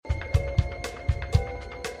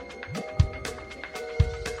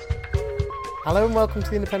Hello and welcome to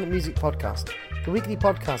the Independent Music Podcast, the weekly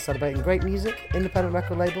podcast celebrating great music, independent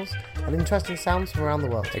record labels, and interesting sounds from around the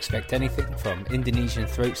world. Expect anything from Indonesian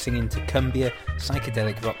throat singing to cumbia,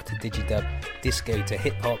 psychedelic rock to digidub, disco to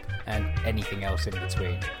hip-hop, and anything else in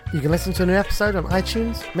between. You can listen to a new episode on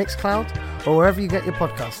iTunes, Mixcloud, or wherever you get your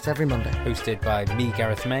podcasts every Monday. Hosted by me,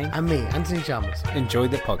 Gareth May. And me, Anthony Chalmers. Enjoy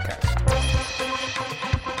the podcast.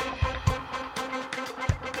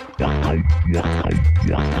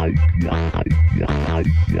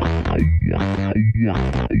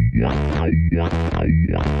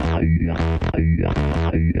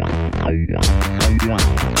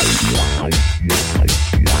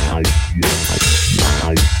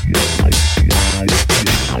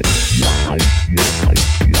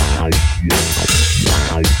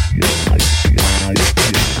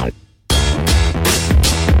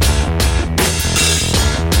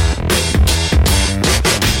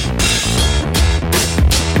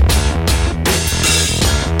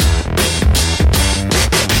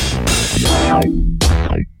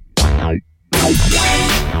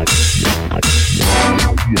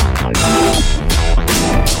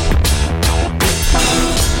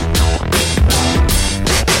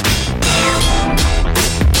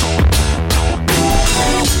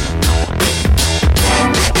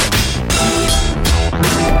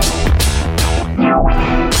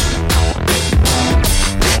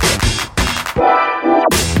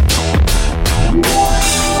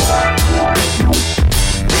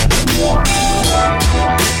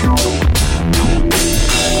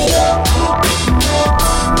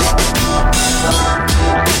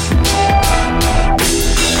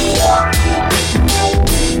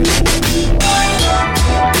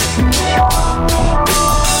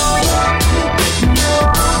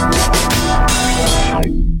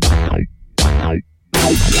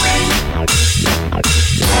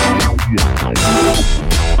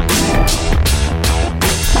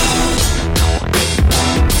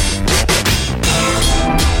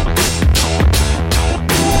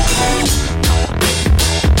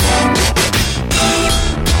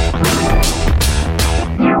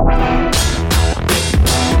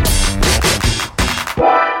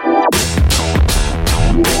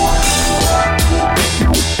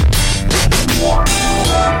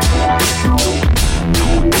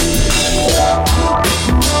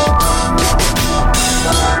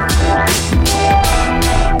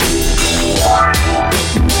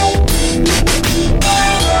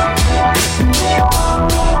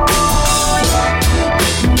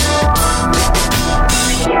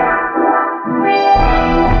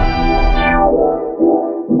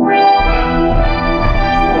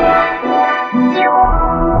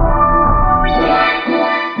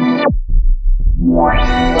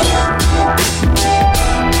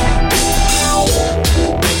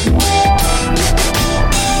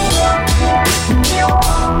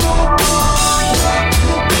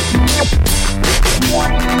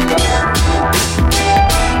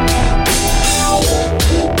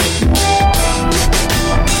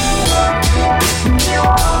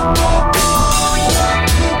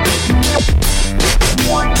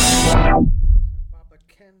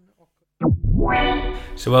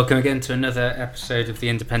 So welcome again to another episode of the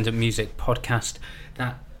Independent Music Podcast.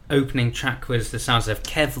 That opening track was the sounds of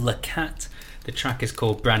Kev Lacat. The track is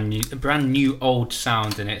called Brand New Old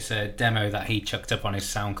Sound, and it's a demo that he chucked up on his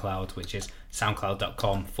SoundCloud, which is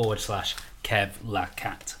soundcloud.com/Kev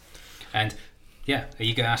Lacat. And yeah, are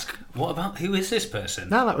you going to ask, who is this person?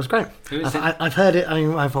 No, that was great. Who is it? I've heard it. I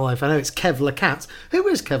know it's Kev Lacat. Who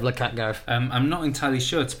is Kev Lacat, Gareth? I'm not entirely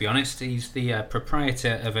sure, to be honest. He's the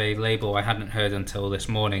proprietor of a label I hadn't heard until this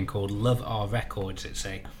morning called Love Our Records. It's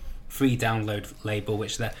a free download label,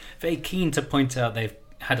 which they're very keen to point out they've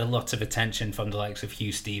had a lot of attention from the likes of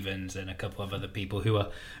Hugh Stevens and a couple of other people who are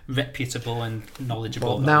reputable and knowledgeable.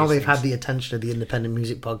 Well, now they've had the attention of the Independent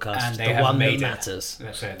Music Podcast, and the one that matters.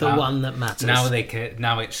 That's it. One that matters.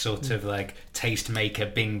 Now it's sort of like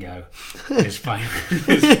Tastemaker bingo. Is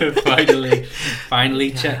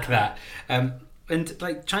finally check that. And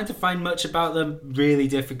like trying to find much about them really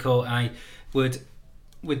difficult. I would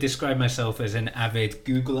describe myself as an avid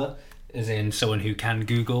Googler, as in someone who can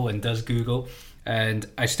Google and does Google. And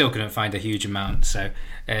I still couldn't find a huge amount, so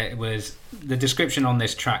it was the description on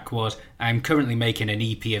this track was, I'm currently making an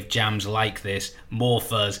EP of jams like this, more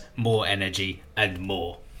fuzz, more energy, and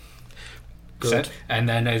more. Good. So, and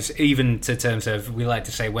then as even to terms of, we like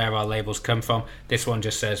to say where our labels come from, this one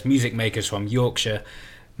just says music makers from Yorkshire,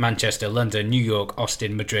 Manchester, London, New York,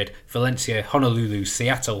 Austin, Madrid, Valencia, Honolulu,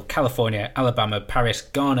 Seattle, California, Alabama, Paris,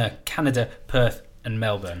 Ghana, Canada, Perth, and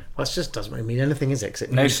Melbourne. Well, it just doesn't really mean anything, is it? 'Cause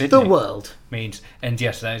it No, means Sydney. the world. Means, and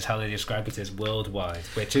yes, that is how they describe it as worldwide,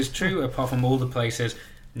 which is true apart from all the places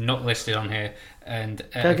not listed on here. And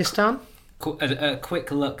Kyrgyzstan? a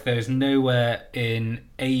quick look, there's nowhere in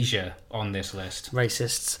Asia on this list.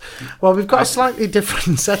 Racists. Well, we've got a slightly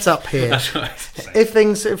different setup here. That's right. If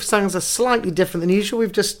things are slightly different than usual,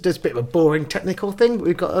 there's a bit of a boring technical thing, but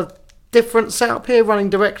we've got a different setup here running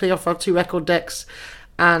directly off our 2 record decks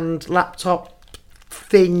and laptop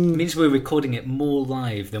thing. It means we're recording it more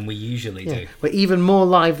live than we usually do. We're even more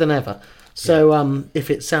live than ever. So if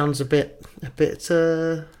it sounds a bit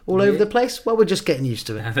all over the place, well, we're just getting used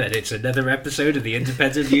to it. And then it's another episode of the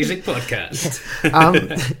Independent Music Podcast.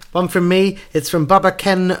 One from me. It's from Baba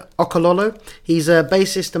Ken Okololo. He's a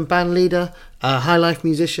bassist and band leader, a high life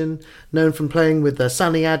musician, known from playing with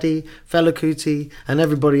Sunny Addy, Fela Kuti, and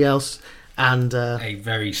everybody else. And a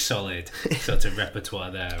very solid sort of repertoire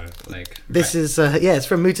there. This is it's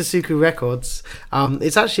from Mutasuku Records.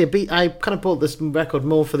 It's actually a beat. I kind of bought this record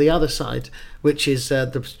more for the other side, which is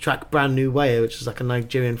the track Brand New Way, which is like a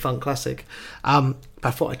Nigerian funk classic. But I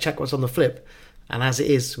thought I'd check what's on the flip, and as it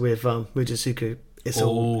is with Mutasuku, it's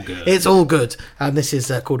all good. It's all good. And this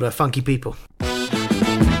is called Funky People.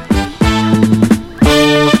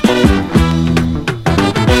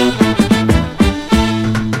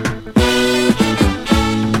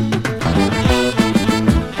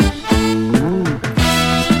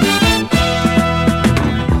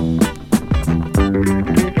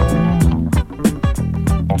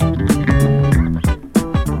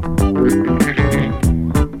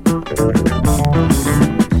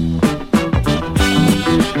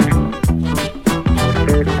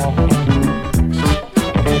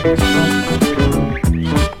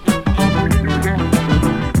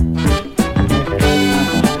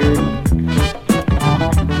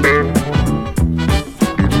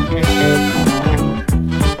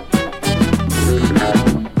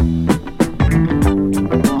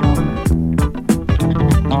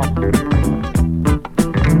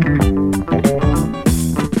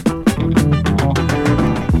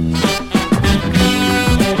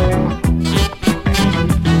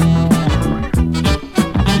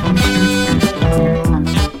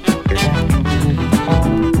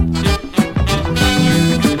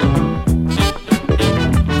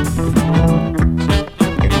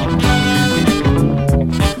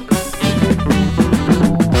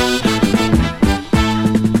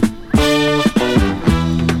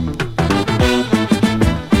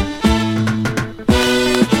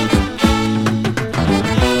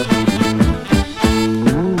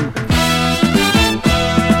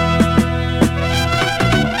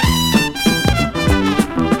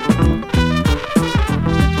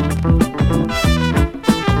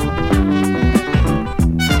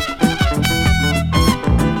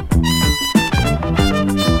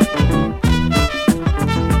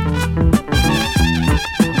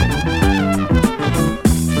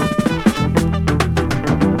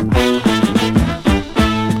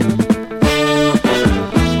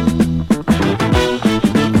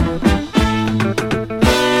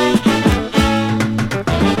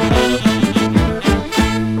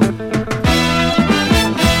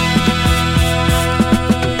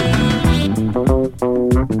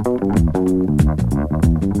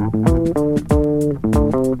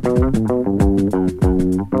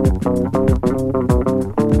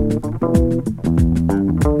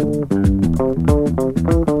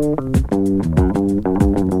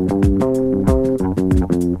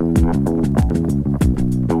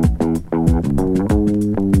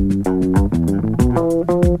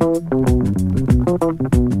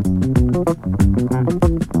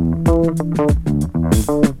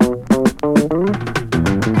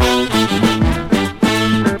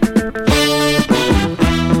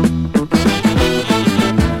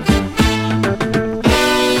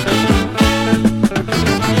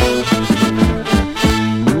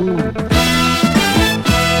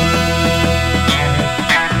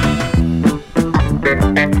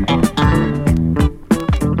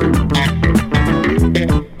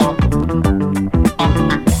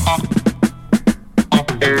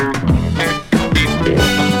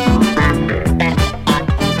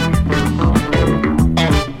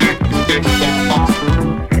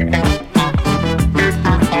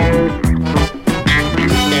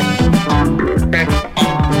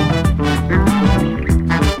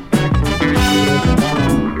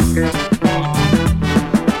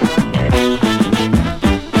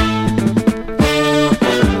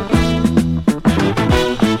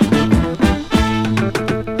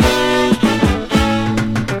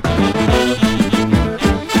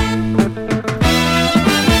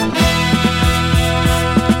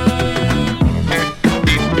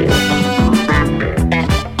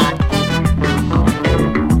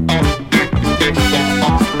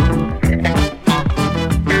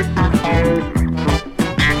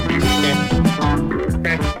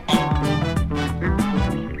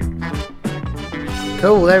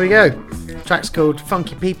 Oh, there we go. Track's called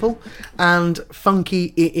Funky People, and funky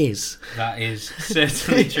it is. That is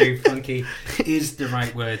certainly true. Funky is the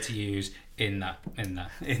right word to use in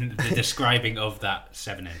the describing of that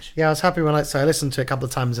 7-inch. Yeah, I was happy when I listened to it a couple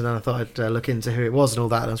of times, and then I thought I'd look into who it was and all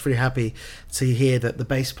that, and I was really happy to hear that the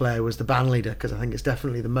bass player was the band leader, because I think it's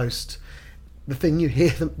definitely the thing you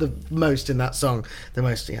hear the most in that song,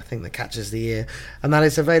 the thing that catches the ear. And that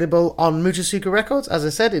is available on Mutasuka Records. As I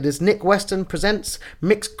said, it is Nick Weston presents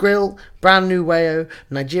Mixed Grill, Brand New Wayo,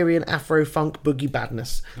 Nigerian Afro Funk Boogie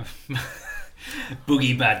Badness.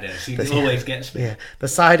 Boogie Badness, he always gets me. Yeah. The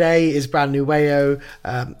side A is Brand New Wayo,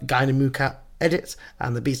 Guy Namuka edit,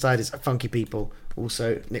 and the B side is Funky People,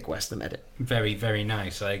 also Nick Weston edit. Very, very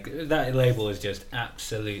nice. Like, that label is just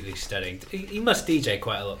absolutely stunning. He must DJ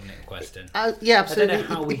quite a lot, Nick Weston. Yeah, absolutely. I don't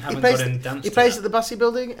know how we haven't got him danced. He plays at the Bussey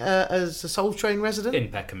Building as a Soul Train resident in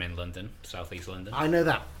Peckham in London, southeast London. I know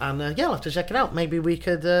that, and I'll have to check it out. Maybe we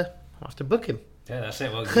could have to book him. Yeah, that's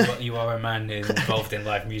it. Well, you are a man involved in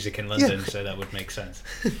live music in London, so that would make sense.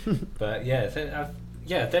 But yeah,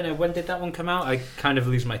 I don't know, when did that one come out? I kind of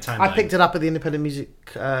lose my timeline. I picked it up at the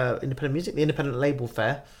the Independent Label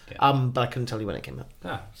Fair, but I couldn't tell you when it came out.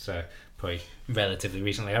 Ah, so probably relatively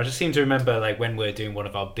recently. I just seem to remember, like, when we were doing one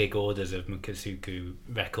of our big orders of Mukasuku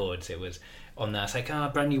records, it was on there. It's like,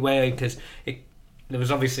 Brand New Wayo, because there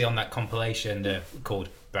was obviously on that compilation called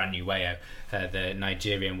Brand New Wayo, the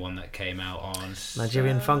Nigerian one that came out on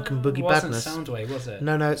Nigerian Funk and Boogie Badness. Wasn't Soundwave, was it?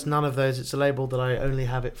 No, it's none of those. It's a label that I only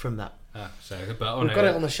have it from that. We've got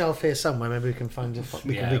it on the shelf here somewhere. Maybe we can find it.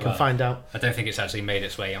 We can find out. I don't think it's actually made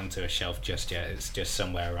its way onto a shelf just yet. It's just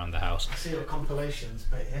somewhere around the house. I see your compilations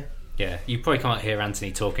bit here. Yeah, you probably can't hear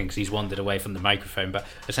Anthony talking because he's wandered away from the microphone. But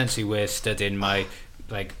essentially, we're stood in my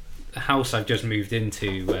house I've just moved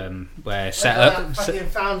into, where set up. Fucking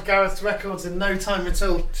found Gareth's records in no time at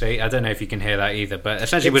all. See, I don't know if you can hear that either, but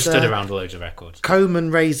essentially we're stood around loads of records. Comb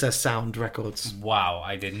and Razor Sound Records. Wow,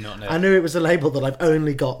 I did not know. I knew it was a label that I've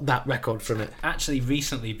only got that record from it. Actually,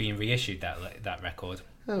 recently been reissued that record.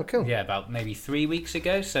 Oh, cool. Yeah, about maybe 3 weeks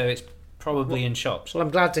ago, so it's probably in shops. Well,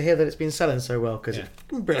 I'm glad to hear that it's been selling so well, because it's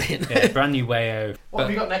brilliant. Yeah, Brand New Wayo. What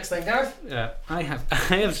have you got next then, Gareth? I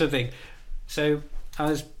have something. So I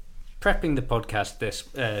was prepping the podcast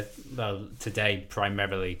today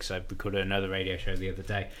primarily because I recorded another radio show the other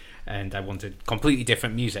day and I wanted completely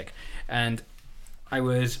different music, and I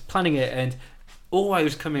was planning it, and all I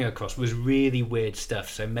was coming across was really weird stuff,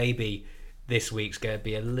 so maybe this week's going to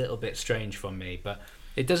be a little bit strange for me, but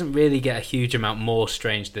it doesn't really get a huge amount more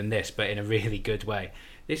strange than this, but in a really good way.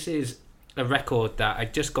 This is a record that I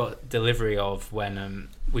just got delivery of when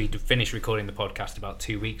we finished recording the podcast about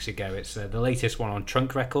 2 weeks ago. It's the latest one on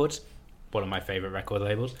Trunk Records, one of my favourite record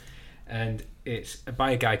labels, and it's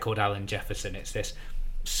by a guy called Alan Jefferson. It's this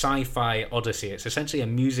sci-fi odyssey. It's essentially a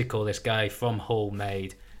musical this guy from Hull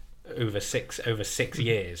made over six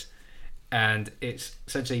years, and it's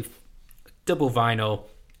essentially double vinyl,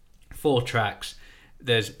 4 tracks.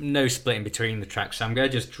 There's no splitting between the tracks, so I'm going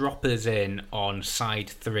to just drop us in on side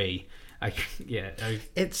 3.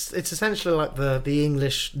 It's essentially like the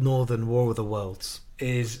English Northern War of the Worlds.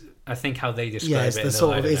 Is I think how they describe it's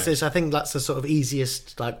it. I think that's the sort of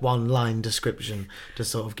easiest one line description to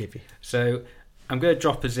sort of give you. So I'm going to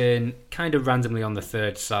drop us in kind of randomly on the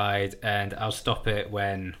 3rd side, and I'll stop it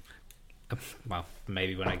when,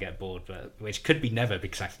 maybe when I get bored, but which could be never,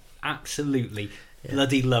 because I absolutely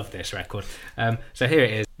bloody love this record. So here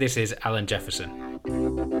it is. This is Alan Jefferson.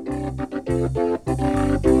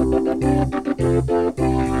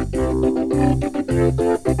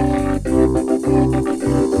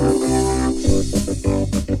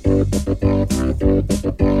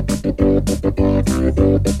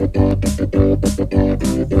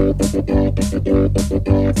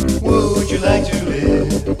 Would you like to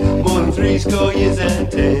live more than 80 years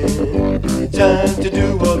and 10? Time to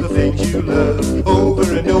do all the things you love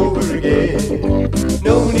over and over again.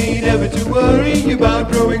 No need ever to worry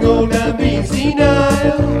about growing old and being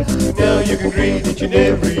senile. Now you can greet each and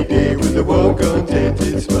every day with a warm,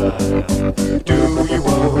 contented smile. Do you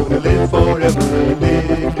want to live forever and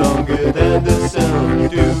live longer than the sun?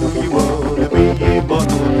 Do you want to be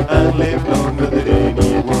immortal and live longer than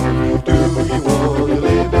anyone? Do you want to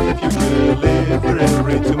live in the future, live forever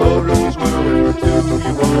in tomorrow's world? Do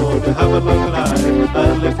you want to have a long life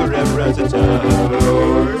and live forever as a time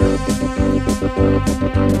lord?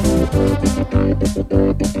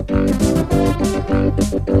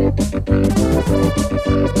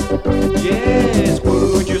 Yes,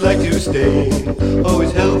 would you like to stay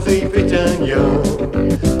always healthy, fit and young,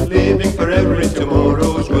 living forever in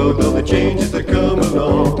tomorrow's world, all the changes that come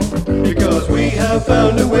along? Because we have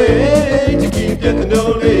found a way to keep get the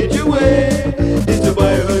knowledge away. It's a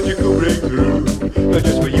biological breakthrough, not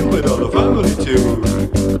just for you but all the family too.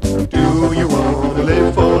 Do you want to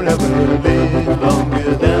live forever, live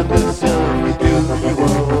longer than the sun? Do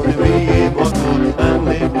you want to be immortal and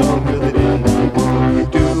live longer than anyone?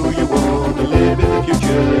 Do you want to live in the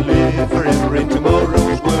future, live forever in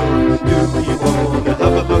tomorrow's world? Do you want to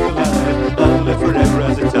have a long life and live forever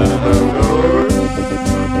as a time lord?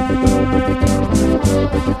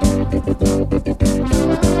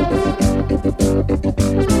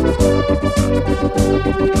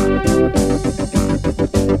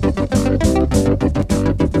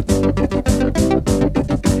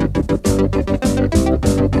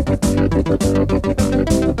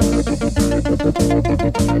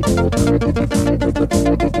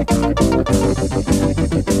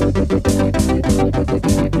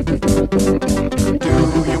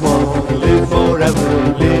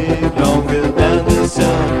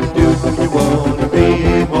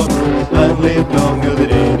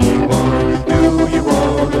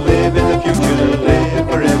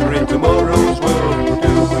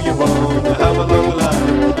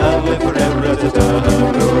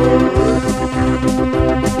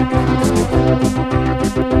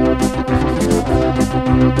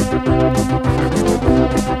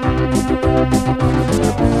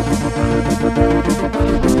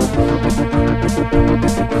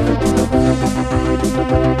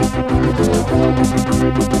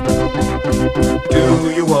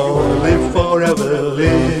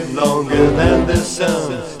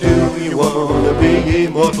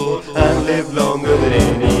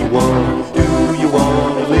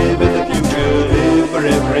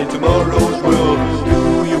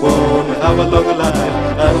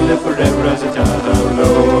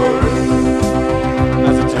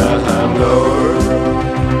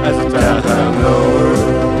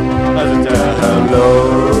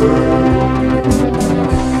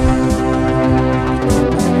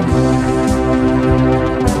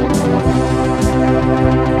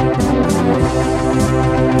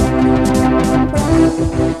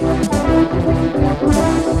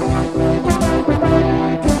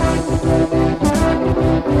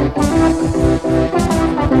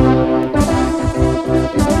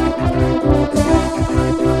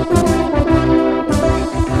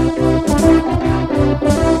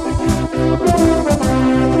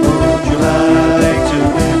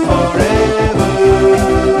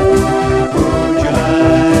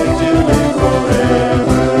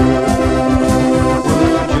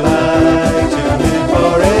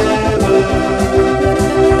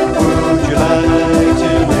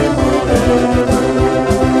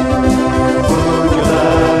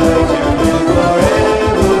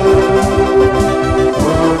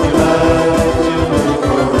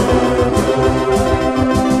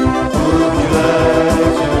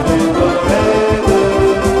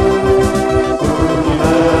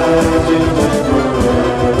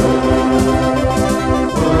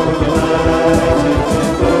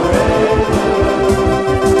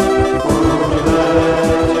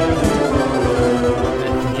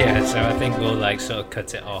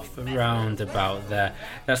 Cut it off around about there.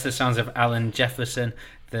 That's the sounds of Alan Jefferson.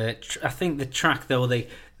 I think the track though,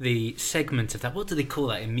 the segment of that. What do they call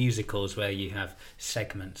that in musicals where you have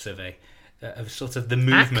segments of sort of the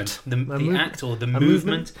movement, the act or the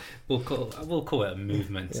movement? We'll call it a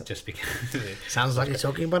movement, yep. Just because it sounds like you're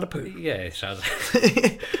talking about a poo. Yeah, it sounds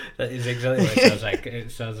like that is exactly what it sounds like.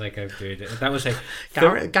 It sounds like I'm doing it. That was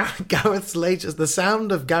Gareth Slater's, the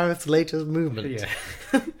sound of Gareth Slater's movement.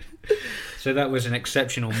 Yeah. So that was an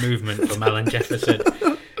exceptional movement from Alan Jefferson.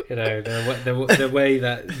 You know, the way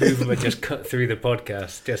that movement just cut through the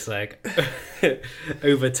podcast, just like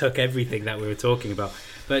overtook everything that we were talking about.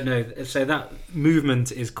 But no, so that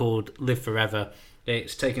movement is called Live Forever.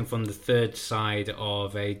 It's taken from the third side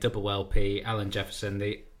of a double LP, Alan Jefferson.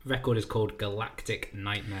 The record is called Galactic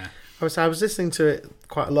Nightmare. I was listening to it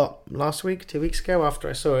quite a lot last week, 2 weeks ago, after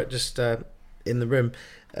I saw it just in the room.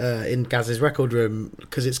 In Gaz's record room,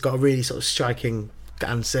 because it's got a really sort of striking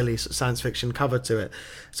and silly sort of science fiction cover to it.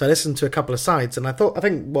 So I listened to a couple of sides, and I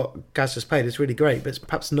think what Gaz just played is really great, but it's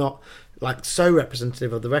perhaps not like so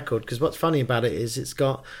representative of the record, because what's funny about it is it's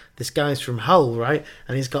got this guy's from Hull, right,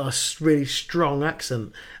 and he's got a really strong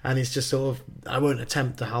accent, and he's just sort of, I won't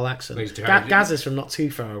attempt the Hull accent. Gaz is from not too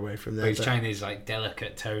far away from there. But he's trying these like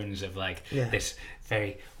delicate tones of like this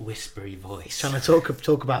very whispery voice. Trying to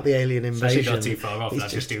talk about the alien invasion. It's not too far off. I'm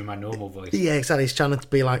just doing my normal voice. Yeah, exactly. He's trying to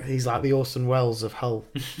be like, he's like the Orson Welles of Hull.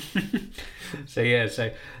 So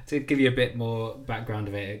to give you a bit more background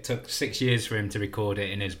of it, it took 6 years for him to record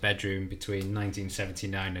it in his bedroom between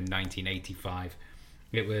 1979 and 1985.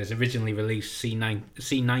 It was originally released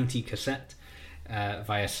C90 cassette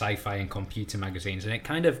via Sci-Fi and Computer magazines, and it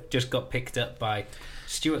kind of just got picked up by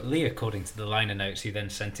Stuart Lee, according to the liner notes. He then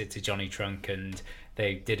sent it to Johnny Trunk, and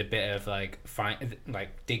they did a bit of like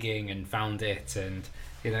digging and found it, and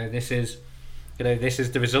this is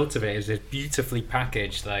the result of it. Is this beautifully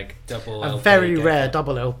packaged like double A LP very again. rare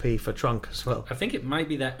double LP for Trunk as well. I think it might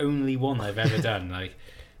be their only one they've ever done.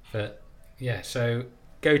 But yeah, so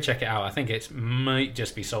go check it out. I think it might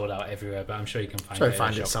just be sold out everywhere, but I'm sure you can find it.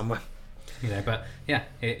 Find it somewhere. But yeah,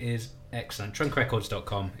 it is excellent.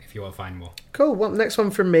 Trunkrecords.com if you want to find more. Cool. Well, next one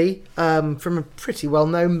from me, from a pretty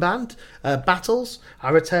well-known band, Battles,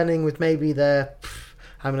 are returning with maybe their,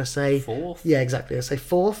 I'm going to say... Fourth? Yeah, exactly. I say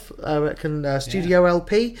fourth, I reckon, studio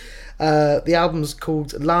LP. The album's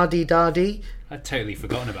called La Di Da Di. I'd totally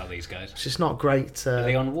forgotten about these guys. It's just not great. Are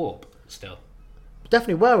they on Warp still?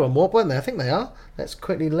 Definitely were on Warp, weren't they? I think they are.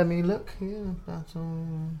 Let me look. Yeah,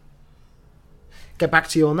 Battle... Get back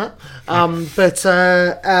to you on that.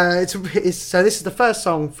 So this is the first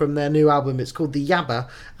song from their new album. It's called The Yabba,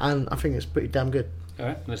 and I think it's pretty damn good. All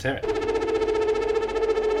right, let's hear it.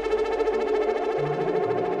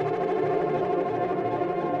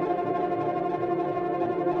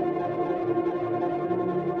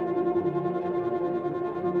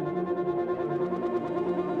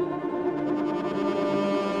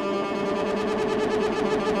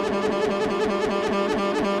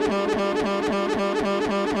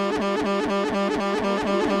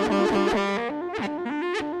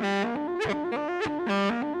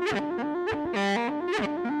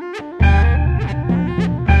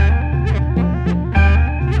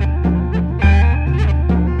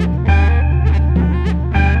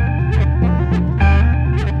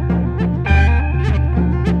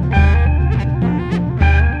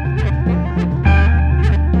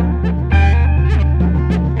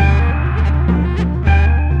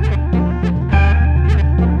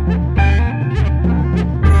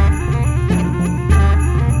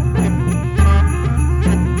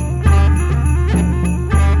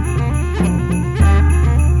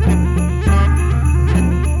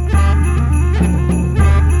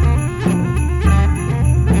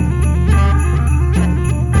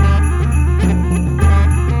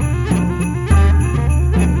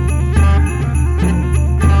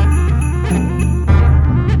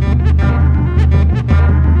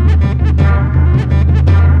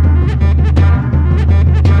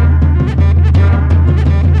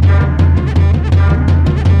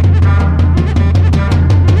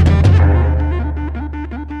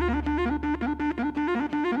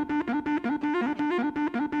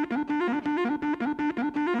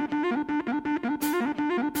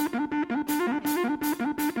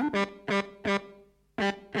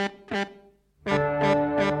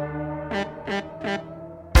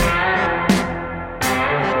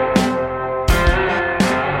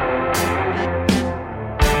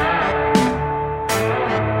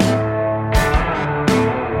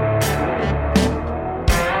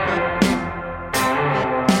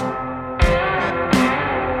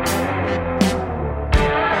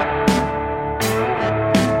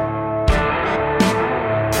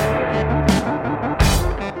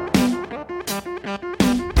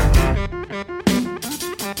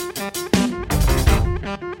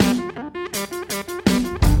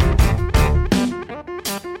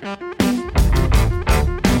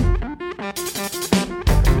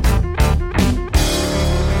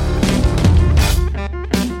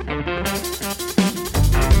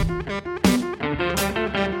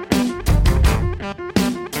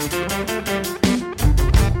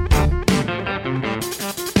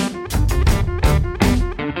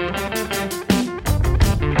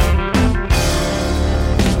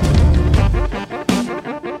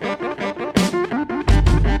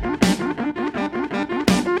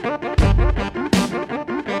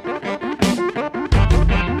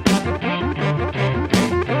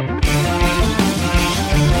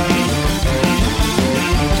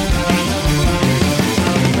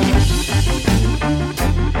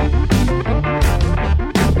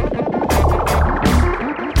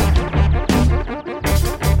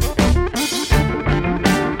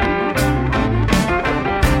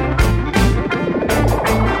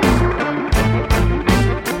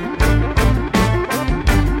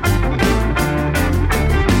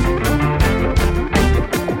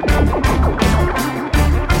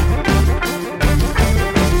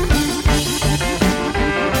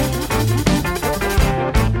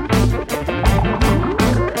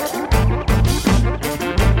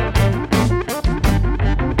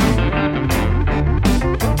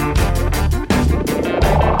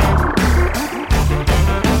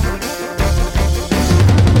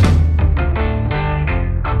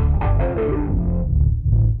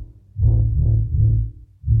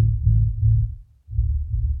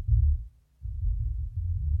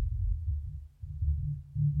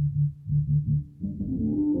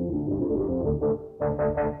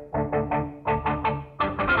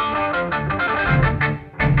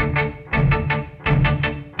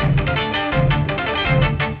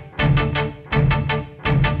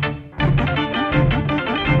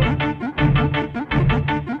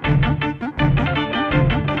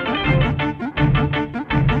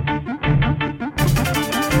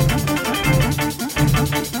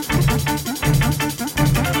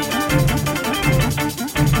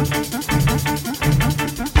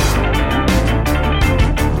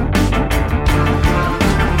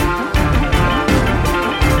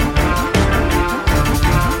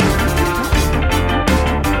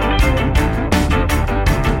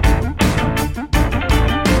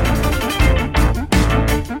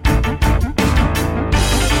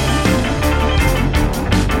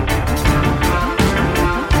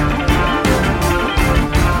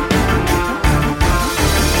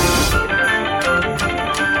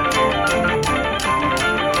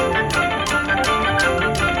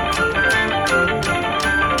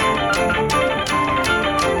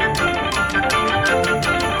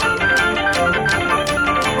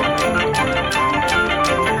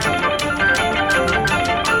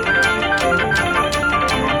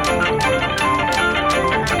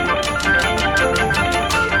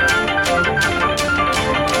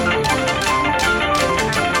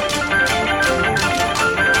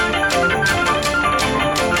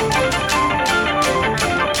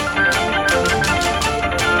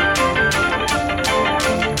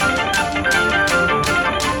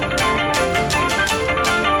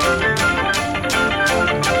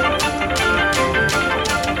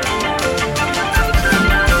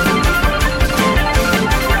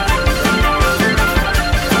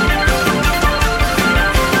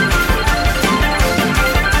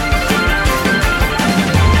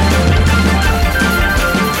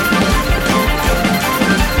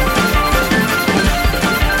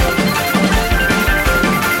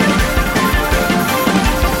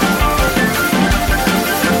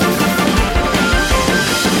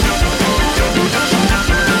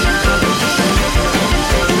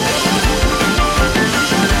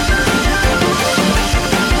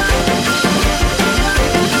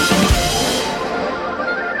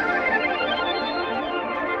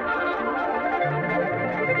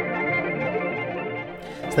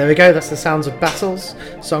 So there we go, that's the sounds of battles.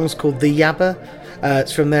 Song's called The Yabba.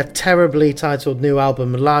 It's from their terribly titled new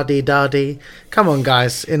album, La Di Da Di. Come on,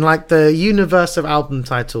 guys! In like the universe of album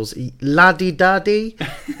titles, La Di Da Di.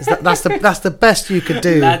 That's the best you could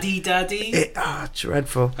do. Laddie Daddy.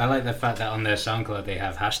 Dreadful. I like the fact that on their SoundCloud they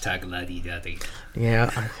have hashtag Laddie Daddy.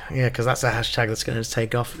 Yeah, because that's a hashtag that's going to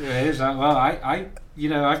take off. It is. Well,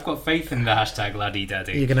 I've got faith in the hashtag Laddie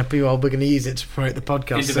Daddy. We're going to use it to promote the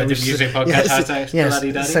podcast. Independent music podcast hashtag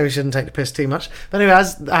Laddie Daddy. So we shouldn't take the piss too much. But anyway,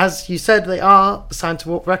 as you said, they are signed to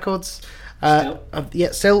Warp Records. Still,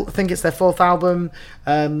 I think it's their fourth album.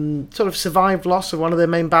 Sort of survived loss of one of their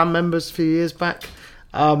main band members a few years back,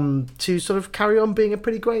 to sort of carry on being a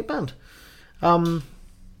pretty great band. Only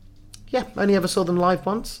ever saw them live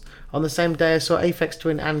once. On the same day I saw Aphex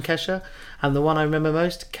Twin and Kesha, and the one I remember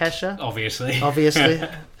most, Kesha. Obviously.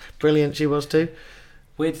 Brilliant she was too.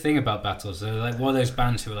 Weird thing about Battles, they're like one of those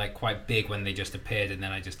bands who were like quite big when they just appeared, and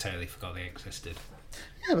then I just totally forgot they existed.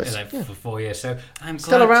 Yeah, but for 4 years, so I'm glad.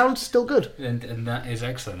 Still around, still good. And that is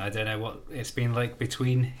excellent. I don't know what it's been like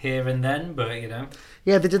between here and then, but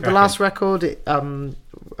Yeah, they did the last record.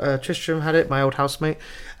 Tristram had it, my old housemate.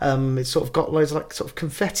 It's sort of got loads of like sort of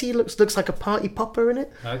confetti. Looks like a party popper in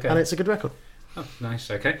it. Okay. And it's a good record. Oh,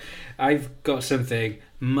 nice. Okay, I've got something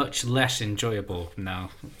much less enjoyable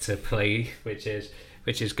now to play, which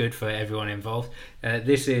is good for everyone involved.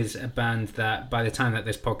 This is a band that, by the time that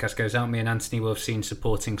this podcast goes out, me and Anthony will have seen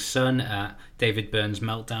supporting Sun at David Byrne's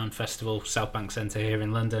Meltdown Festival, South Bank Centre here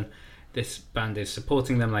in London. This band is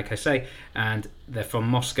supporting them, like I say, and they're from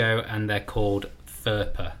Moscow, and they're called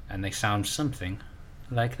Furpa, and they sound something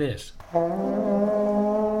like this.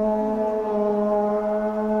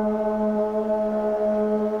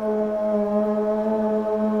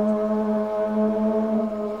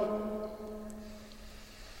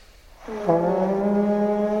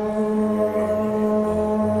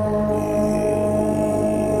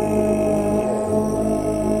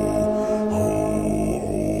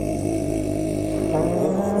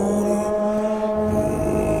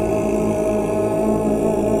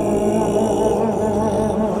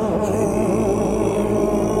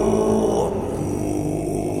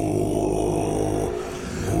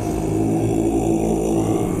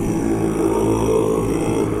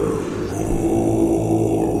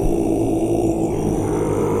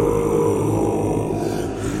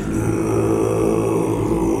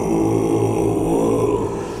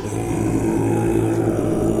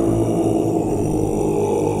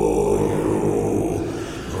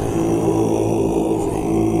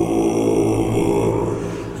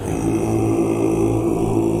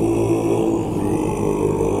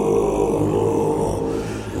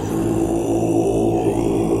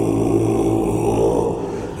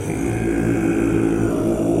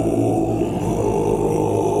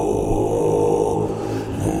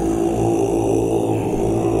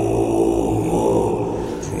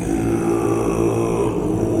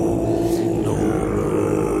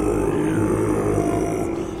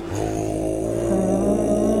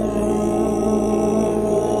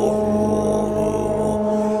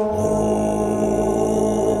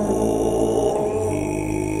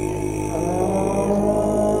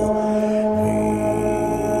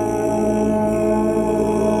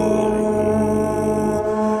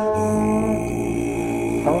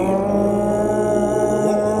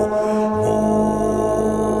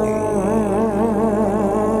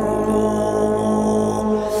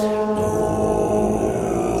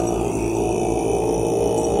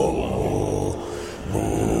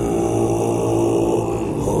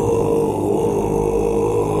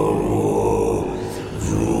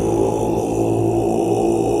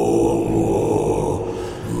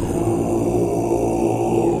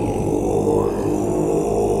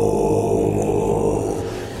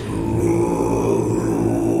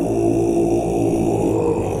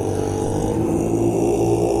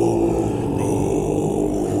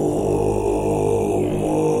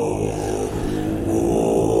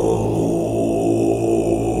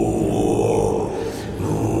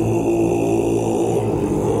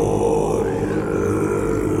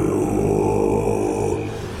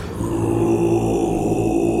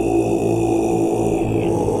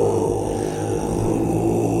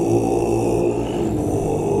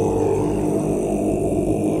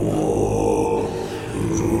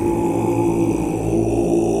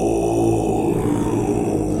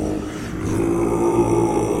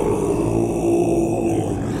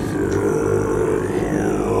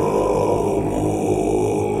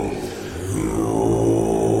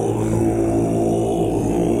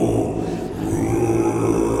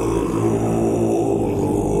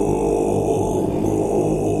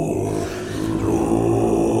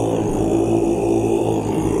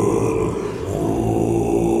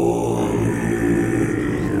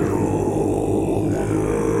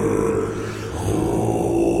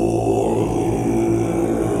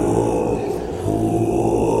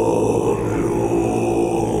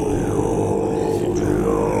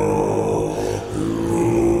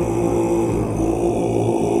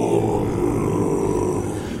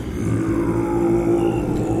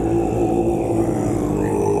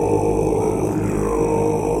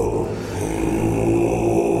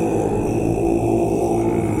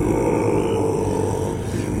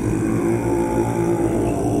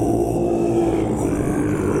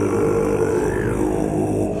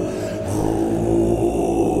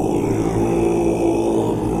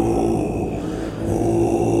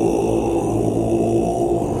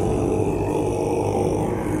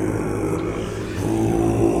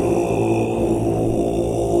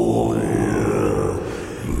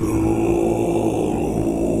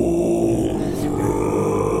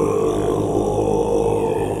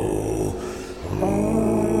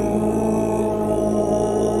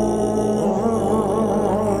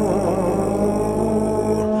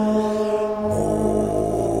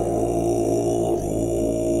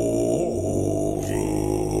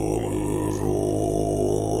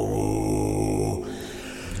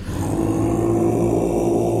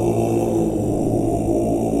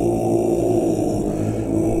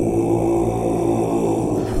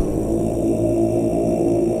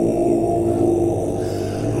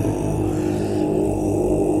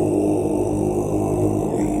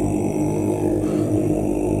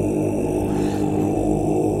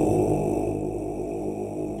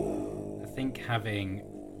 think having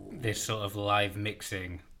this sort of live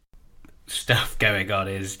mixing stuff going on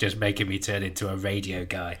is just making me turn into a radio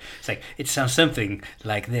guy. It's like, it sounds something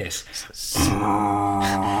like this.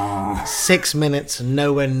 6 minutes,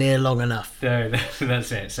 nowhere near long enough. So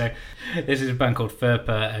that's it. So this is a band called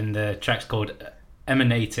Furpa, and the track's called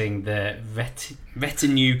Emanating the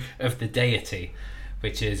Retinue of the Deity,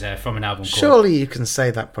 which is from an album called... Surely you can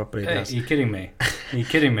say that properly, Are you kidding me? Are you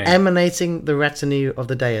kidding me? Emanating the Retinue of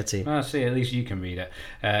the Deity. Oh, see, at least you can read it.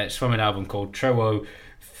 It's from an album called Trowo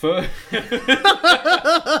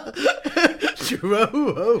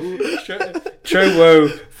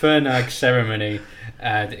Fernag Ceremony,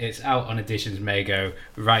 and it's out on Editions Mago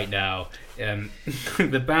right now.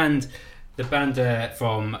 The band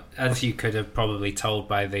from, as you could have probably told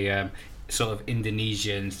by the sort of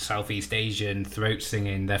Indonesian, Southeast Asian throat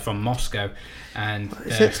singing, they're from Moscow, and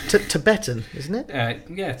is it Tibetan, isn't it?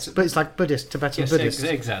 Yeah, but it's like Buddhist, Tibetan yes, Buddhist.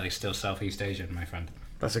 Exactly, still Southeast Asian, my friend.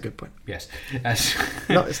 That's a good point. Yes.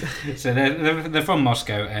 So they're from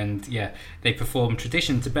Moscow, and yeah, they perform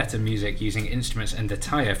traditional Tibetan music using instruments and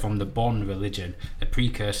attire from the Bon religion, a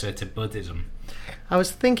precursor to Buddhism. I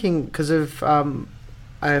was thinking, because of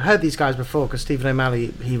I heard these guys before, because Stephen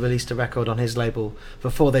O'Malley, he released a record on his label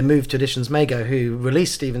before they moved to Editions Mago, who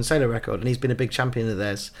released Stephen's solo record, and he's been a big champion of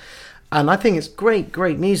theirs. And I think it's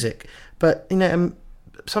great music, but you know,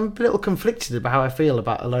 so I'm a little conflicted about how I feel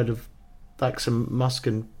about a load of like some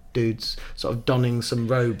Moscan dudes sort of donning some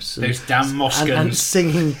robes. Those damn Moscans. And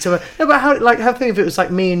singing to it. No, but how think if it was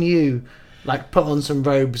like me and you, like put on some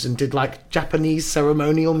robes and did like Japanese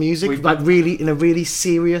ceremonial music, like really in a really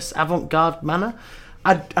serious avant-garde manner.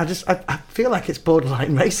 I feel like it's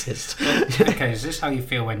borderline racist. Okay, is this how you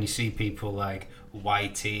feel when you see people like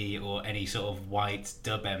YT or any sort of white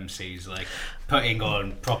dub MCs like putting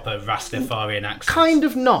on proper Rastafarian accents? Kind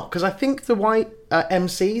of not, because I think the white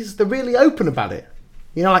MCs, they're really open about it.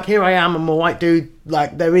 You know, like, here I am, I'm a white dude,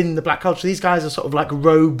 like, they're in the black culture. These guys are sort of like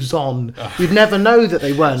robes on. Oh. You'd never know that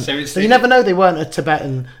they weren't. You never know they weren't a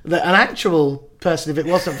Tibetan, an actual person, if it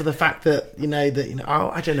wasn't for the fact that,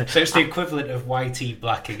 I don't know. So it's the equivalent of YT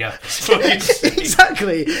blacking up.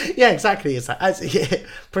 Exactly. Yeah, exactly.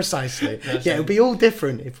 Precisely. It would be all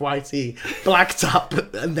different if YT blacked up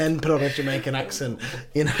and then put on a Jamaican accent,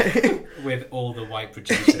 With all the white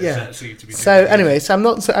producers that seem to be doing. So anyway, I'm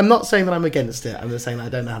not saying that I'm against it. I'm just saying that I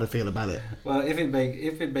don't know how to feel about it. Well, if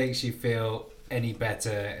it makes you feel any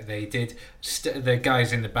better, they did. The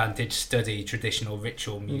guys in the band did study traditional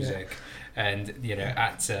ritual music, and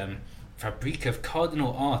at Fabrique of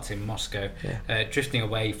Cardinal Art in Moscow, drifting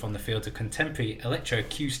away from the field of contemporary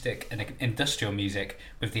electroacoustic and industrial music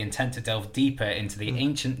with the intent to delve deeper into the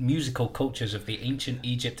ancient musical cultures of the ancient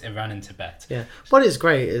Egypt, Iran and Tibet. Yeah, what is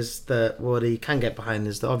great is that what he can get behind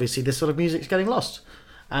is that obviously this sort of music is getting lost,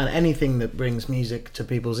 and anything that brings music to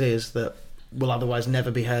people's ears that will otherwise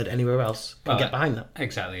never be heard anywhere else can get behind that.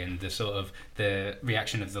 Exactly, and the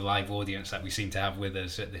reaction of the live audience that we seem to have with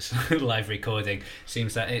us at this live recording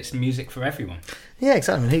seems that it's music for everyone. Yeah,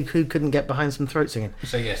 exactly. I mean, who couldn't get behind some throat singing?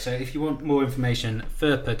 So if you want more information,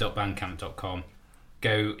 furpa.bandcamp.com,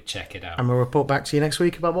 go check it out. And we'll report back to you next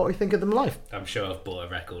week about what we think of them live. I'm sure I've bought a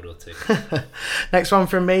record or two. Next one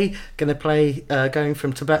from me, going to play going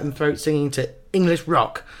from Tibetan throat singing to English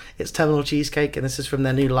rock. It's Terminal Cheesecake, and this is from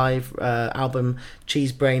their new live album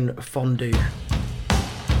Cheese Brain Fondue.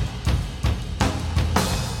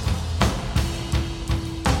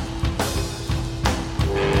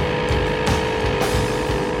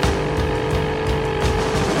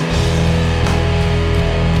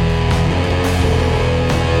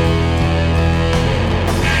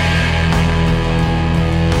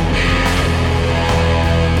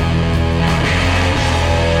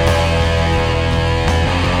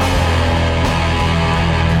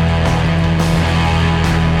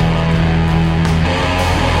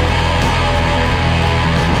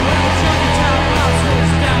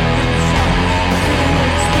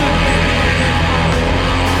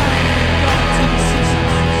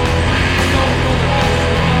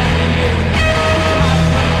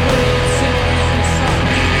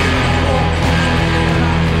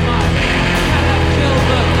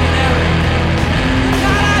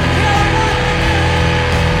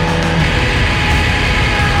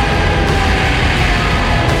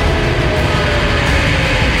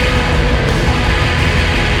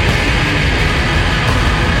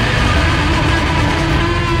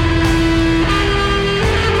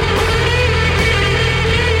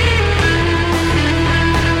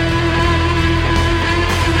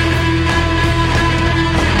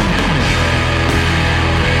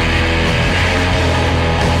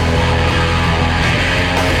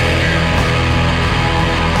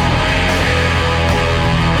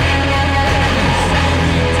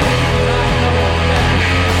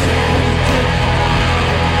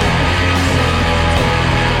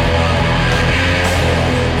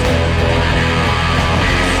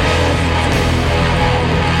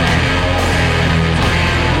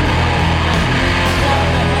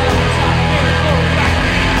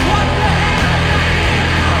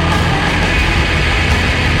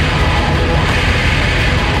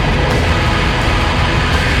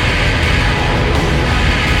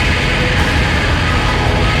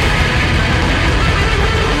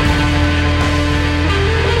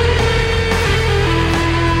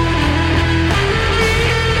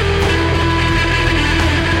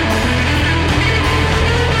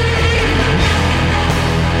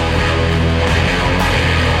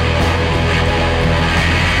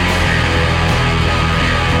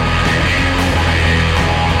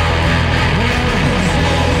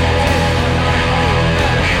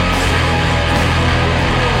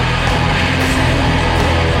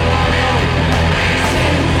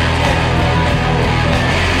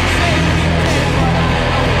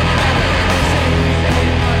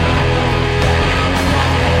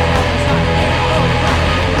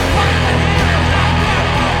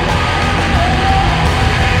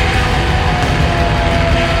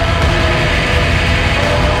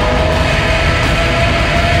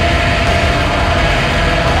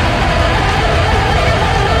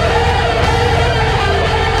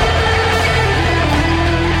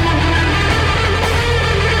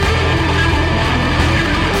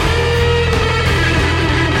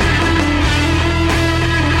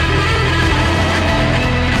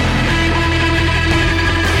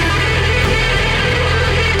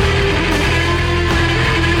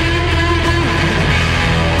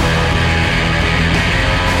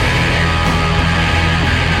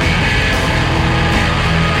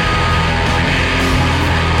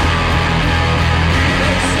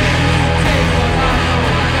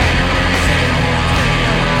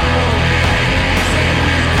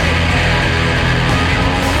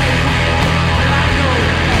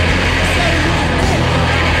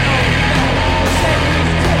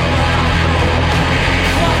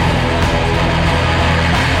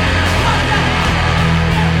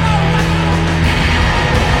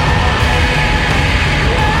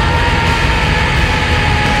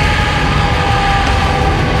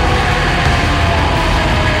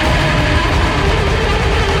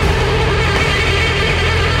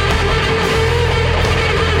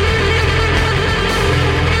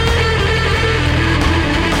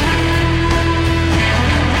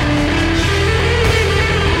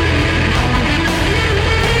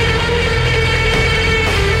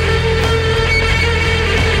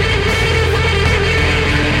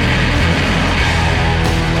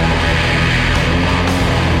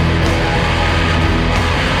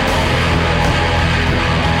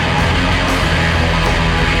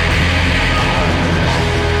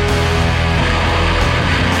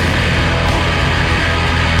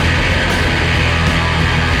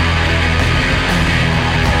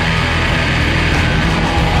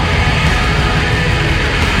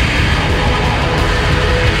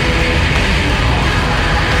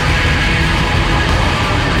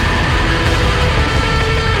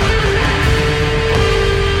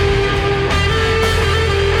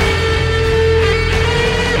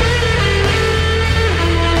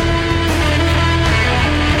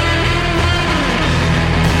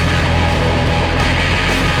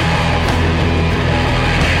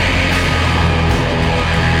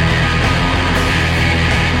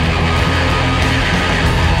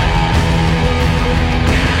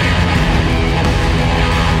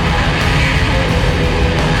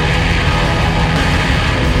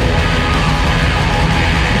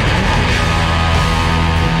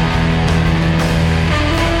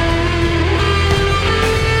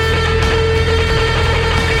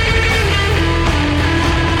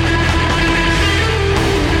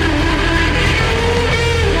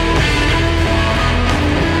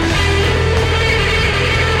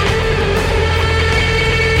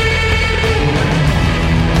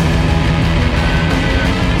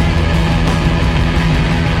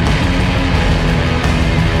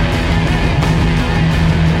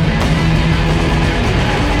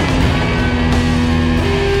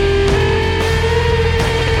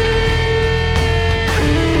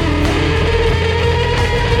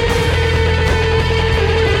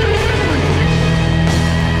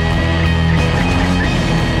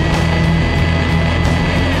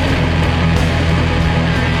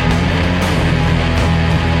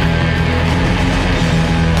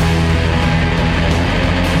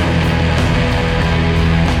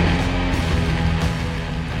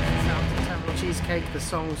 The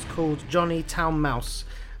song's called Johnny Town Mouse,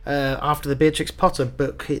 after the Beatrix Potter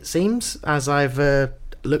book, it seems, as I've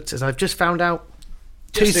just found out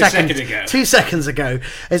 2 seconds ago.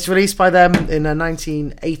 It's released by them in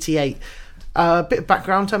 1988. A bit of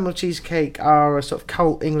background, Tumble Cheesecake are a sort of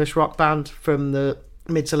cult English rock band from the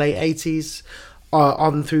mid to late 80s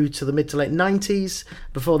on through to the mid to late 90s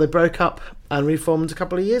before they broke up and reformed a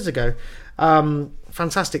couple of years ago.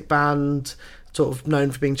 Fantastic band, sort of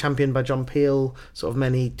known for being championed by John Peel. Sort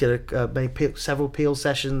of several Peel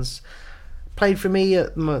sessions. Played for me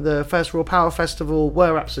at the first Raw Power Festival.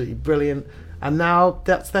 Were absolutely brilliant, and now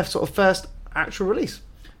that's their sort of first actual release.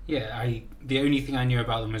 Yeah, the only thing I knew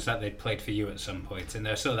about them was that they'd played for you at some point, and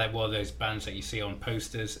they're sort of like one of those bands that you see on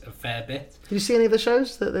posters a fair bit. Did you see any of the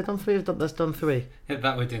shows that they've done? That's done 3. Yeah,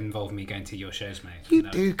 that would involve me going to your shows, mate. You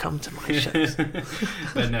do come to my shows.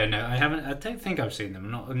 But no, I haven't. I don't think I've seen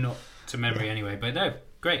them. Not to memory anyway. But no,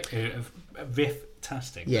 great,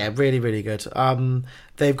 riff-tastic. Yeah, really, really good.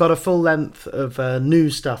 They've got a full length of new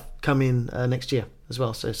stuff coming next year as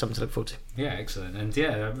well, so something to look forward to. Yeah, excellent. And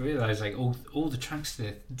yeah, I realised like all the tracks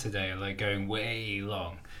today are like going way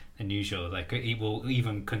long than usual. Like it will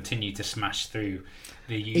even continue to smash through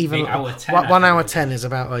the hour 10. 1 hour 10 is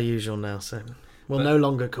about our usual now, so we'll no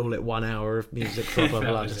longer call it 1 hour of music for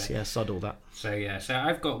our Yeah, sod all that. So yeah, so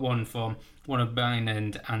I've got one from one of mine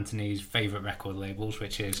and Anthony's favourite record labels,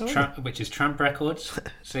 which is Tramp Records.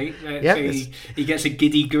 See, he gets a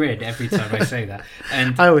giddy grin every time I say that.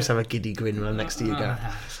 And I always have a giddy grin when I'm next to you, Gareth.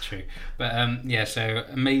 That's true. But yeah, so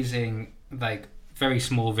amazing, like very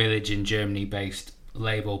small village in Germany based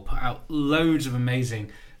label, put out loads of amazing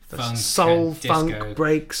funk, soul, disco. funk,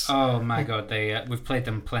 breaks. Oh my god, we've played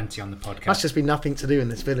them plenty on the podcast. Must just be nothing to do in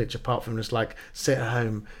this village apart from just like sit at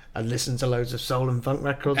home and listen to loads of soul and funk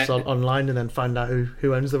records online, and then find out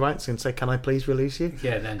who owns the rights and say, "Can I please release you?"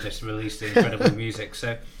 Yeah, and then just release the incredible music.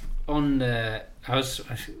 So on I was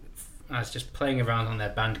just playing around on their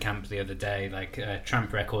Bandcamp the other day, like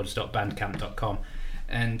tramprecords.bandcamp.com,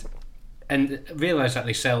 and realised that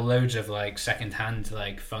they sell loads of like second-hand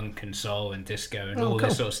like funk and soul and disco and all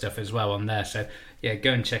this sort of stuff as well on there. So yeah,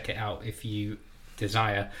 go and check it out if you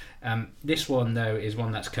desire. This one though is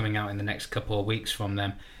one that's coming out in the next couple of weeks from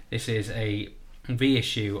them. This is a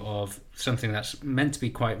reissue of something that's meant to be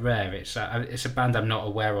quite rare. It's a band I'm not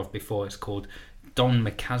aware of before. It's called Don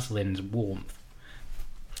McCaslin's Warmth.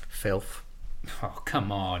 Filth. Oh,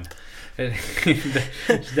 come on.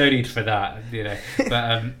 There's no need for that, you know.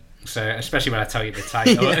 But so especially when I tell you the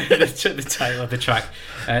title, the title of the track.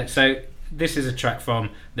 So this is a track from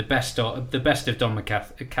the best of Don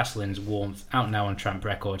McCaslin's Warmth, out now on Tramp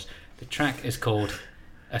Records. The track is called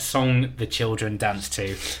A Song the Children Dance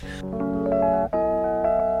To.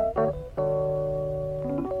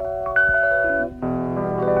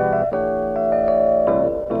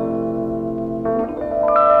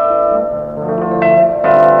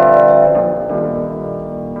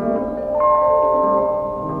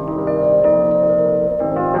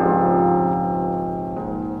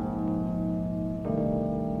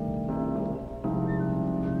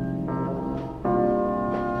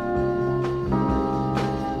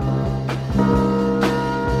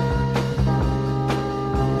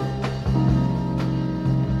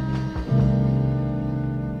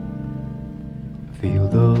 Feel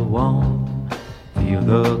the warm, feel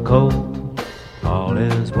the cold, all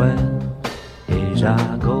is well, as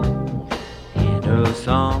I go. In a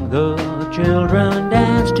song the children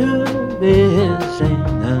dance to, is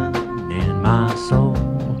singing in my soul.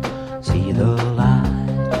 See the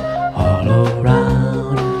light all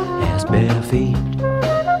around, as bare feet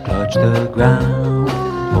touch the ground.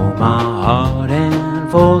 Oh, my heart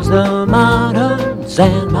enfolds the mountains,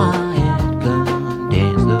 and my head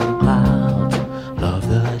contains the clouds. Love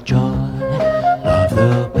the joy, love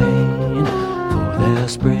the pain, for their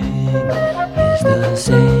spring is the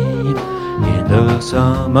same. In the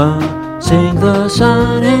summer sing the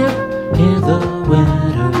sun, and in the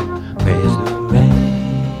winter praise the rain.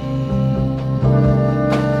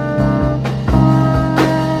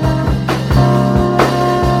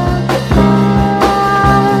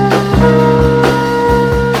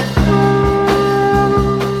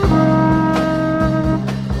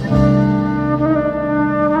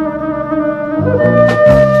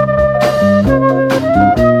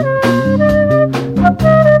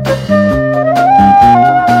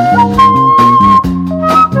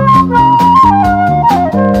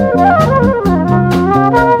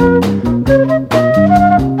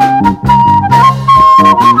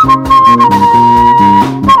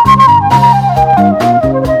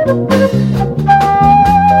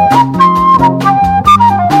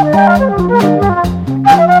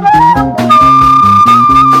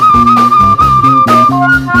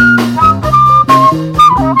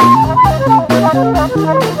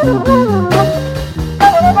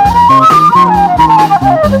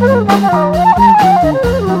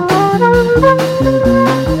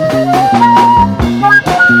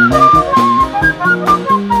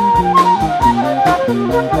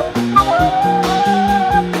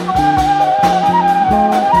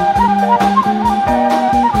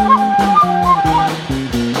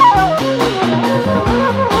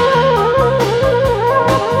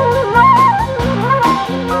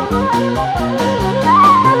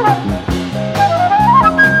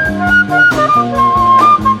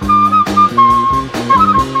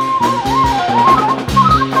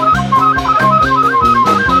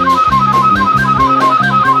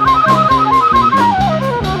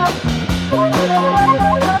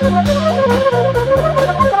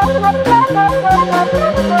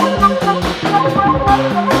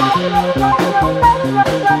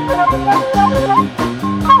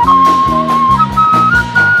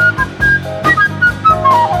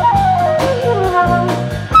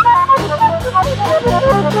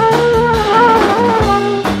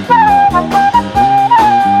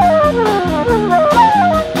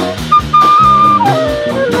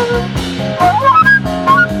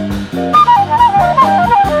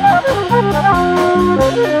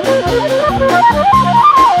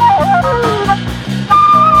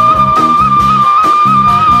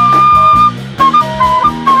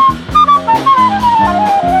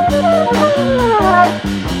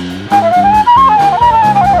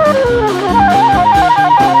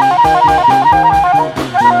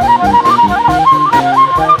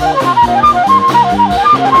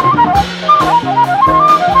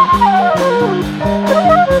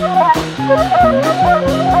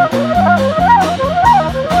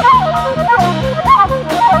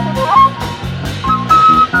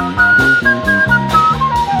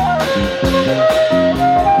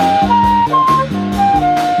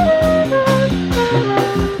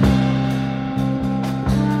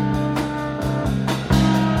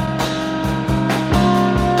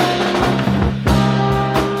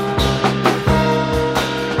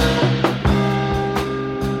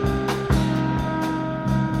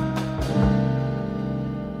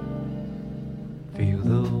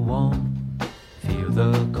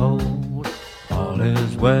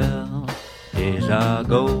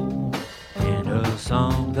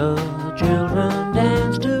 song the children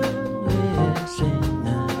dance to is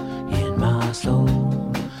singing in my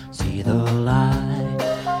soul. See the light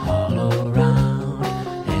all around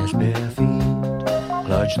as bare feet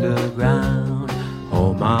clutch the ground.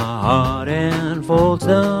 Hold my heart enfolds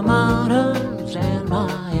the mountains, and my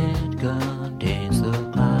head contains the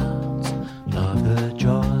clouds. Love the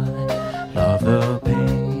joy, love the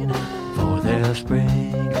pain, for their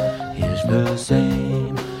spring is the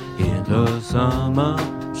same. In the summer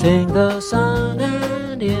sing the sun,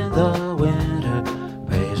 and in the winter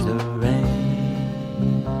praise the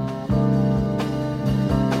rain.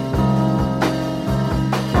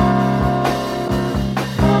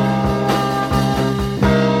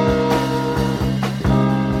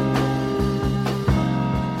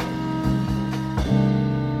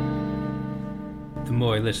 The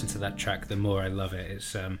more I listen to that track, the more I love it.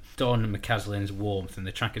 It's Don McCaslin's Warmth, and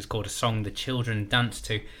the track is called A Song the Children Dance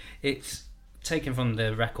to. It's taken from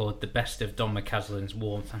the record The Best of Don McCaslin's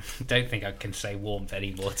Warmth. I don't think I can say warmth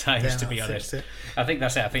any more times, Yeah, to be I think honest. so. I think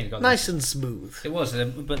that's it. I think it got Nice and smooth. It was,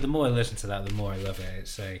 but the more I listen to that, the more I love it.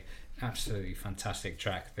 It's a absolutely fantastic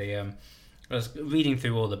track. I was reading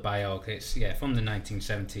through all the biog. It's from the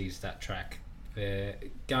 1970s. That track. The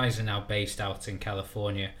guys are now based out in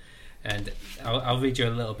California, and I'll read you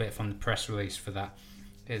a little bit from the press release for that.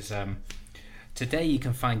 It's today you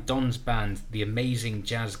can find Don's band, the Amazing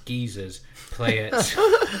Jazz Geezers, play at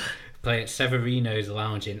Severino's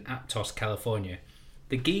Lounge in Aptos, California.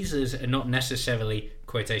 The Geezers are not necessarily,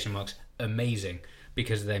 quotation marks, amazing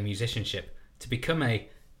because of their musicianship. To become a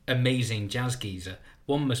amazing jazz geezer,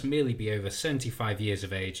 one must merely be over 75 years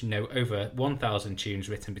of age, know over 1,000 tunes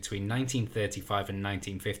written between 1935 and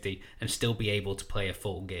 1950, and still be able to play a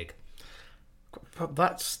full gig.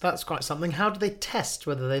 That's quite something. How do they test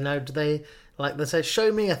whether they know? Do they, like, they say,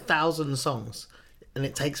 show me 1,000 songs, and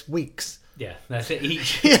it takes weeks? Yeah, that's it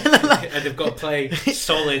each. And they've got to play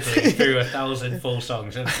solidly through 1,000 full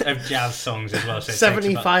songs of jazz songs as well. So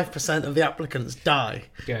 75% of the applicants die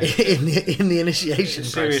in the initiation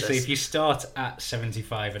seriously, process. if you start at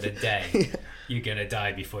 75 in a day, you're going to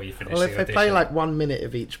die before you finish Well, the if they audition. play like 1 minute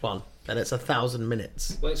of each one, then it's 1,000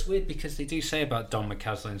 minutes. Well, it's weird because they do say about Don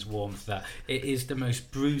McCaslin's Warmth that it is the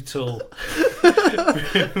most brutal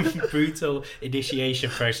initiation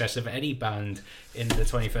process of any band in the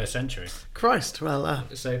 21st century. Christ, well,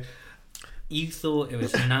 So you thought it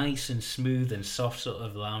was nice and smooth and soft sort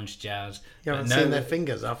of lounge jazz. you haven't but no, seen their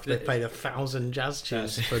fingers after they played 1,000 jazz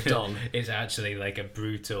tunes for Don. It's actually like a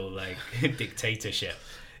brutal dictatorship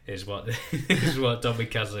is what Don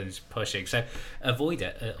McCaslin's pushing. So avoid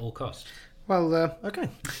it at all costs. Well, okay.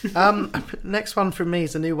 Next one from me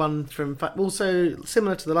is a new one from, also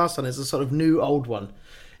similar to the last one, is a sort of new old one.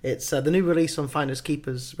 It's the new release on Finders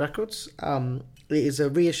Keepers Records. It is a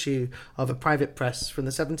reissue of a private press from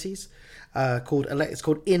the 70s it's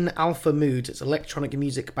called In Alpha Mood. It's electronic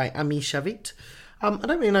music by Ami Shavit. I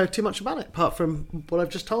don't really know too much about it apart from what I've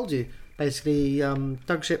just told you. Basically,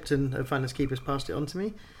 Doug Shipton of Finders Keepers passed it on to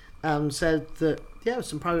me and said that, yeah, it was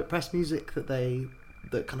some private press music that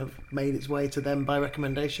kind of made its way to them by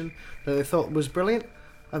recommendation that they thought was brilliant,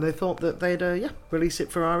 and they thought that they'd release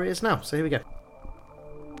it for our ears now. So here we go.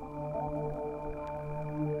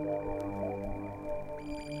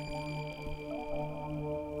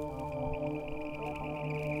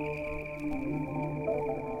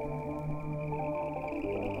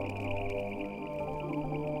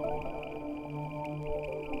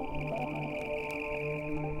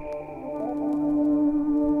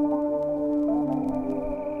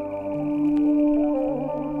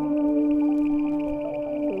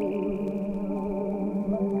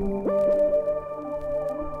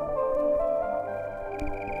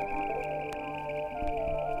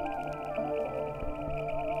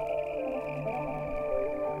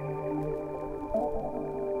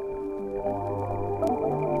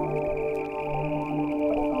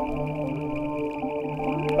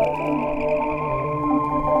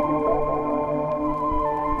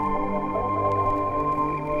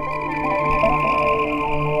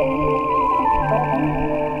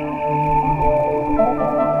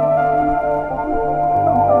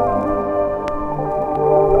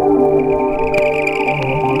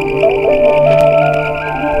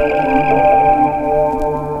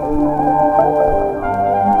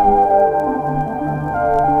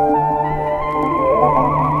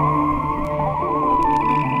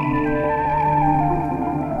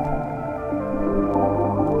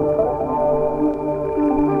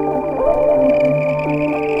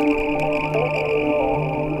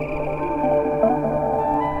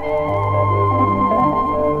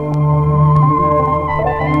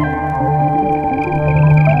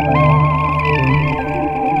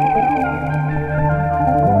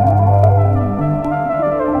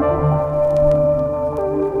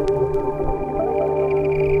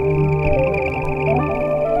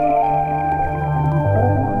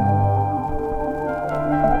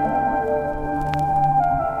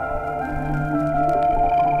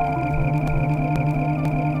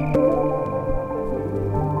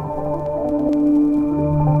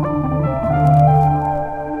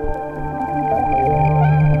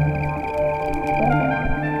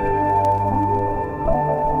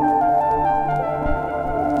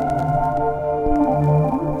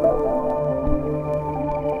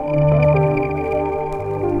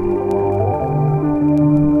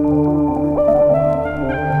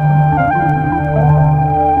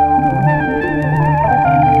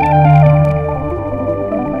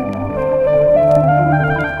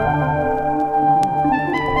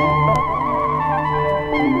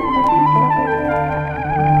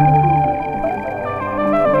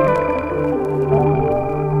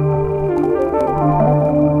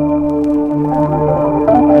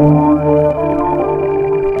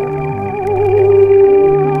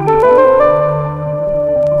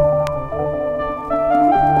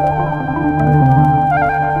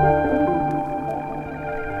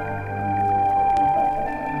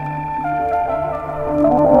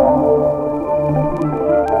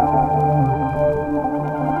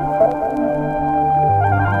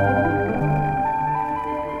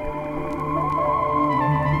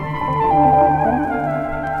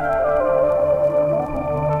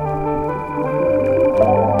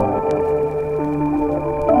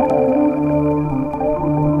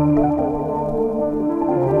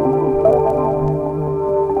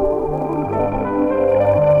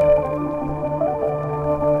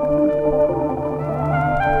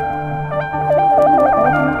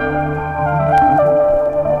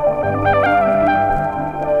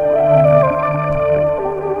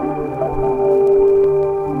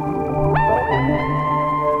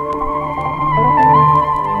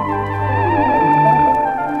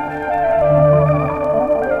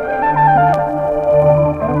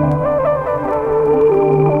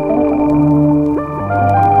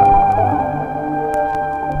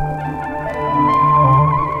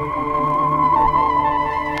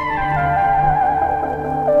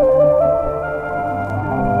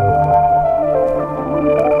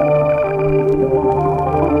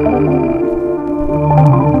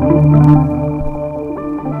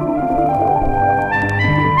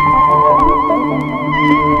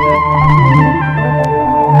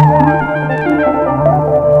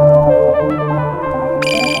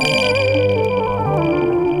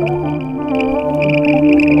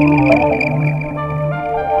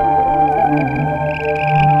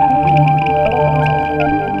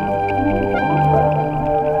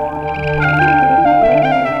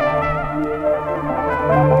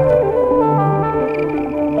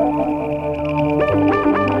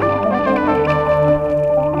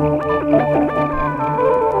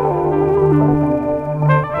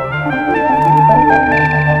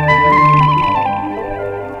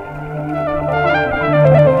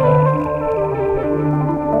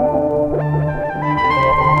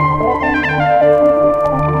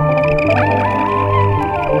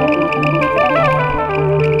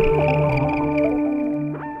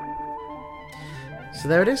 So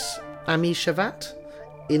there it is. Ami Shavat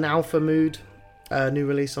in Alpha Mood, new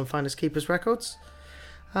release on Finders Keepers Records.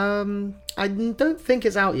 I don't think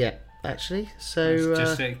it's out yet, actually. So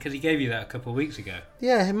just because he gave you that a couple of weeks ago.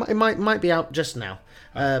 yeah, it might be out just now.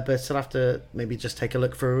 But I'll have to maybe just take a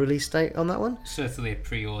look for a release date on that one. Certainly a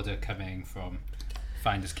pre-order coming from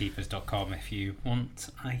finderskeepers.com if you want,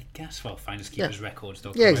 I guess. Well,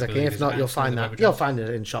 finderskeepersrecords.com. Yeah, exactly. I If believe, not, is you'll actually find the that. web You'll address. find it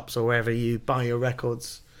in shops or wherever you buy your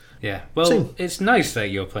records. Yeah. Well, Soon. it's nice that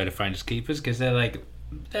you're playing a Finders Keepers because they're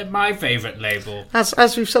my favourite label.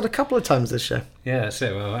 As we've said a couple of times this show. Yeah, that's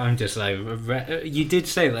it. Well, I'm just like, you did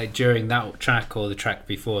say like during that track or the track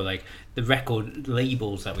before, like the record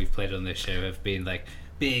labels that we've played on this show have been like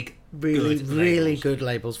big, Really, good really labels. good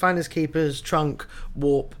labels. Finders Keepers, Trunk,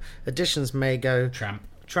 Warp, Editions Mago, Tramp.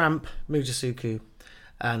 Mujasuku,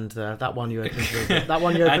 and that one you opened with. That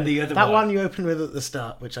one you And opened. the other that one. one you opened with at the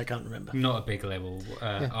start, which I can't remember. Not a big label.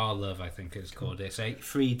 Our Love, I think it's called. It's a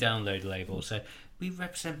free download label. So we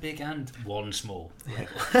represent big and one small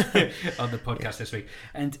label on the podcast this week.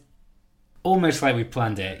 And almost like we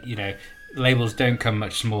planned it, you know, labels don't come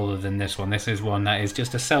much smaller than this one. This is one that is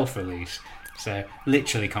just a self-release. So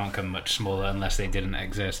literally can't come much smaller unless they didn't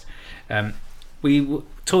exist. We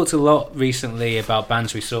talked a lot recently about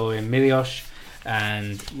bands we saw in Milhões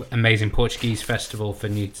and amazing Portuguese festival for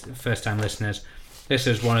new first-time listeners. This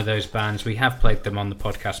is one of those bands. We have played them on the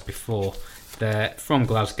podcast before. They're from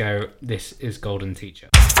Glasgow. This is Golden Teacher.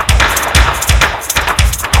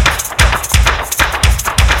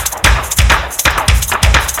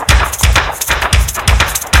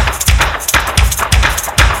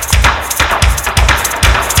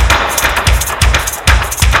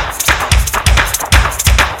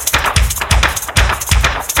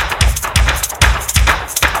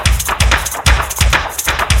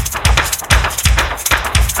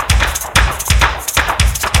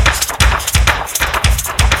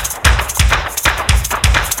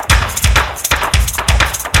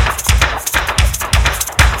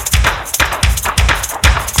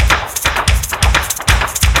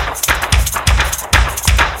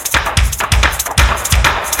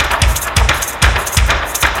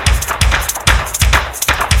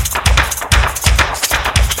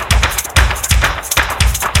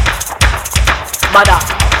 Mother,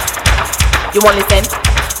 you want to listen?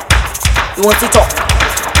 You want to talk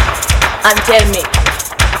and tell me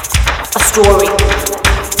a story,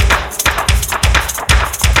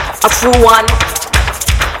 a true one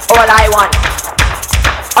or a lie one,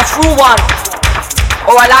 a true one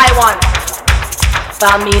or a lie one.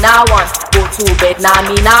 But me now want go to bed, now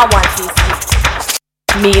me now want to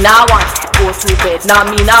sleep. Me now want go to bed, now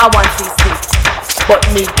me now want to sleep. But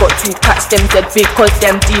me got to catch them dead because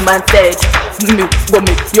them demons said me go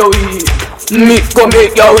make your way, me go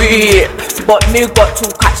make your way. But me got to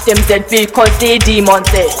catch them dead because the demons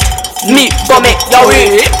said me go make your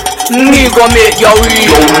way, me go make your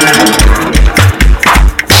way.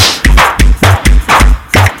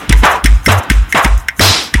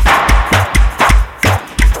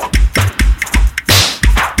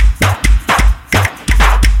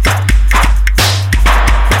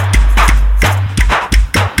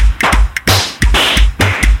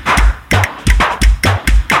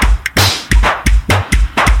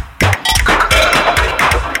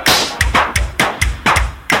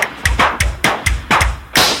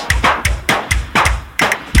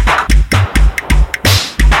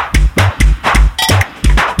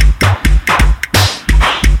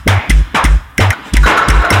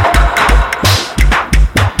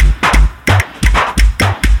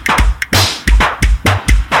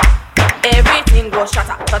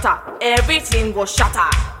 Everything go shatter.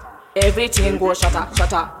 Everything go shatter,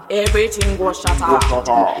 shatter. Everything go shatter.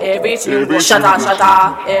 Everything go shatter,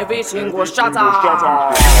 shatter. Everything go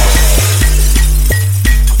shatter.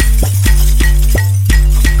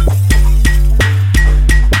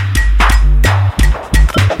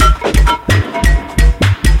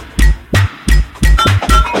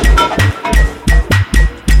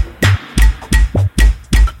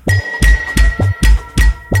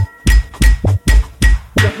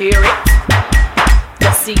 Hear it,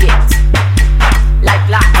 you see it, like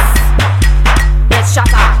glass, it's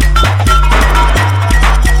shatter.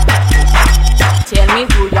 Tell me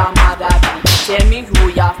who your mother be, tell me who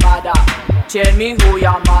your father, tell me who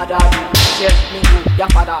your mother be, tell me who your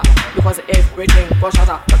father, because everything go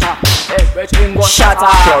shatter, shatter, everything go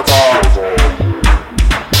shatter.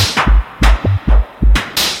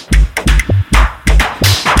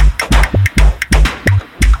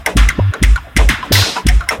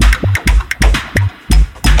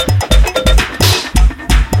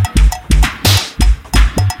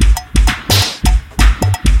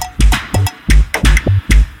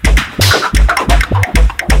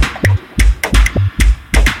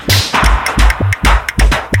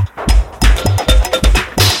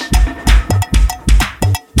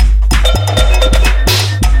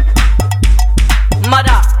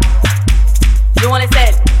 only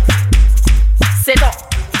said, sit up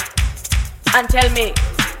and tell me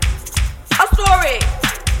a story.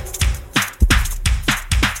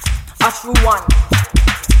 A true one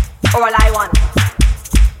or a lie one.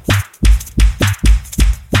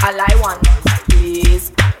 A lie one,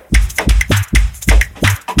 please.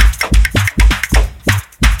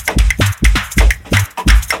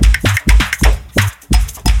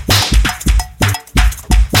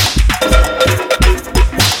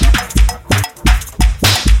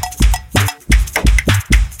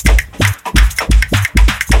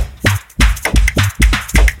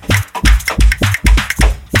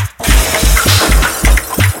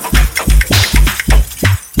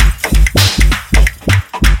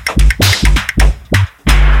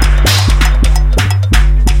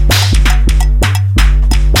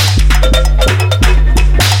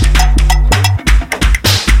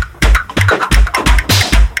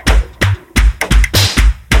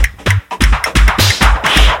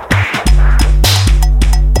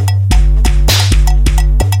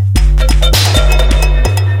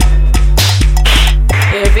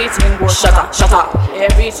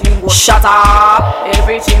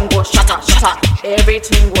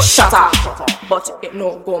 Everything go shatter, but it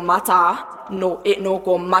no go matter. No, it no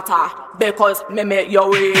go matter because me make your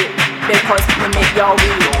way. Because me make your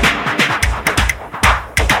way.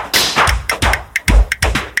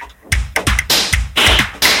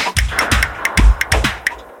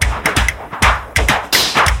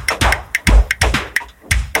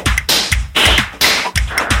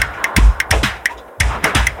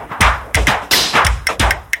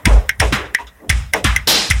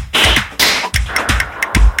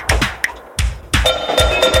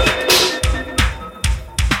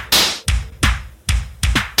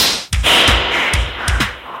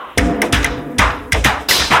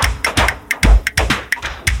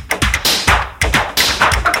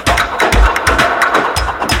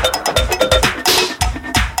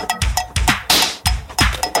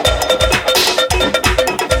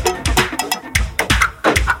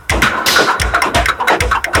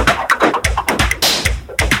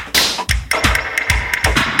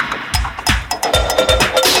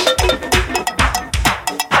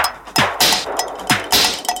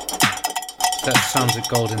 Sounds of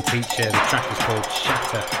Golden Teacher. The track is called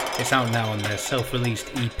Shatter. It's out now on their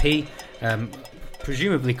self-released EP,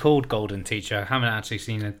 presumably called Golden Teacher. I haven't actually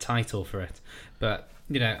seen a title for it, but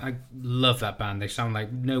you know, I love that band. They sound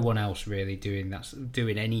like no one else really doing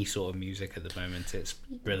any sort of music at the moment. It's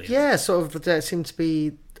brilliant. Yeah, sort of. They seem to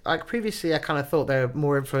be like previously. I kind of thought they were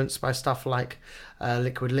more influenced by stuff like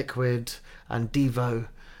Liquid and Devo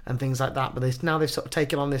and things like that. But they've sort of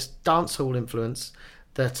taken on this dancehall influence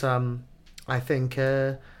that. I think,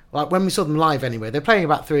 like when we saw them live anyway, they're playing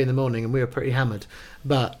about 3 a.m. and we were pretty hammered.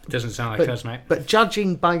 But doesn't sound like us, mate. But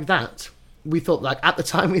judging by that, we thought, like at the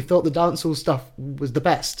time, we thought the dancehall stuff was the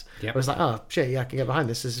best. Yep. It was like, oh shit, yeah, I can get behind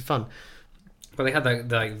this. This is fun. Well, they had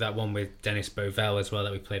that one with Dennis Bovell as well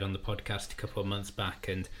that we played on the podcast a couple of months back,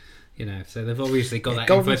 and you know, so they've obviously got that.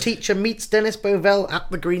 Golden Teacher meets Dennis Bovell at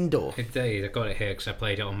the Green Door. Indeed, I got it here because I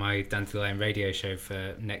played it on my Dandelion radio show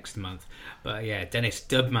for next month. But yeah, Dennis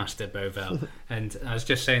Dubmaster Bovell. And I was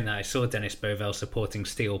just saying that I saw Dennis Bovell supporting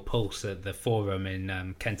Steel Pulse at the Forum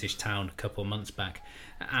in Kentish Town a couple of months back.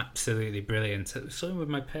 Absolutely brilliant. I saw him with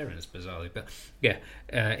my parents, bizarrely. But yeah,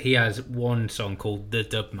 he has one song called The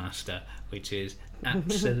Dubmaster, which is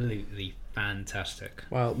absolutely fantastic.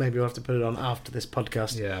 Well, maybe we'll have to put it on after this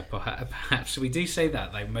podcast. Yeah, perhaps. We do say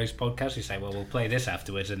that. Like most podcasts, we say, well, we'll play this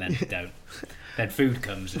afterwards, and then don't. Then food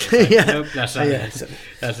comes. And it's like, Yeah. Nope, that's that. Yeah.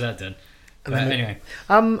 That's that done. But anyway,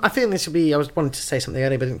 I think this would be. I was wanting to say something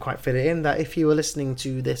earlier, but didn't quite fit it in. That if you were listening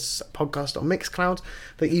to this podcast on Mixcloud,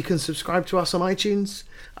 that you can subscribe to us on iTunes.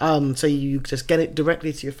 So you just get it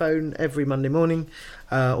directly to your phone every Monday morning.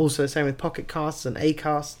 Also, the same with Pocket Casts and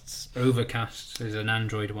Acasts. Overcast is an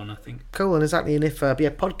Android one, I think. Cool, and exactly. And if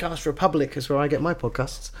Podcast Republic is where I get my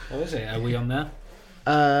podcasts. Oh, is it? Are we on there?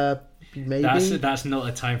 Maybe. That's not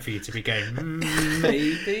a time for you to be going.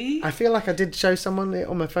 Maybe. I feel like I did show someone it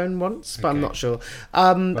on my phone once, but I'm not sure.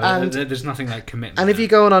 Well, and there's nothing like commitment. And if you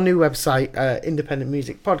go on our new website,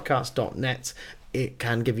 independentmusicpodcast.net, it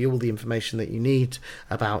can give you all the information that you need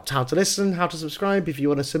about how to listen, how to subscribe. If you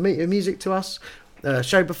want to submit your music to us,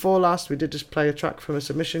 show before last, we did just play a track from a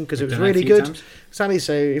submission because it was really good. Exactly.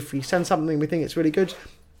 So if we send something we think it's really good,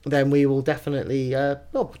 then we will definitely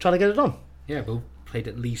try to get it on. Yeah, we'll played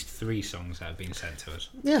at least 3 songs that have been sent to us.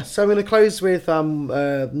 Yeah, so I'm going to close with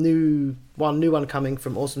new one coming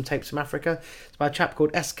from Awesome Tapes from Africa. It's by a chap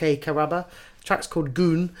called SK Karaba. The track's called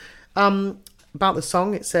Goon. About the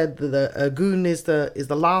song, it said that Goon is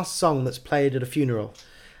the last song that's played at a funeral.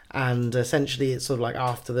 and essentially it's sort of like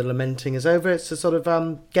after the lamenting is over, it's to sort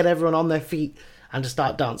of get everyone on their feet and to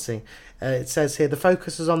start dancing. It says here the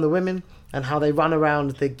focus is on the women and how they run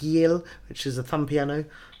around the guil, which is a thumb piano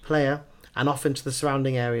player, and off into the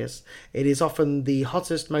surrounding areas. It is often the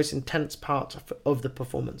hottest, most intense part of the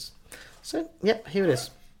performance. So, yep, here it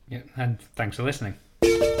is. Yeah, and thanks for listening.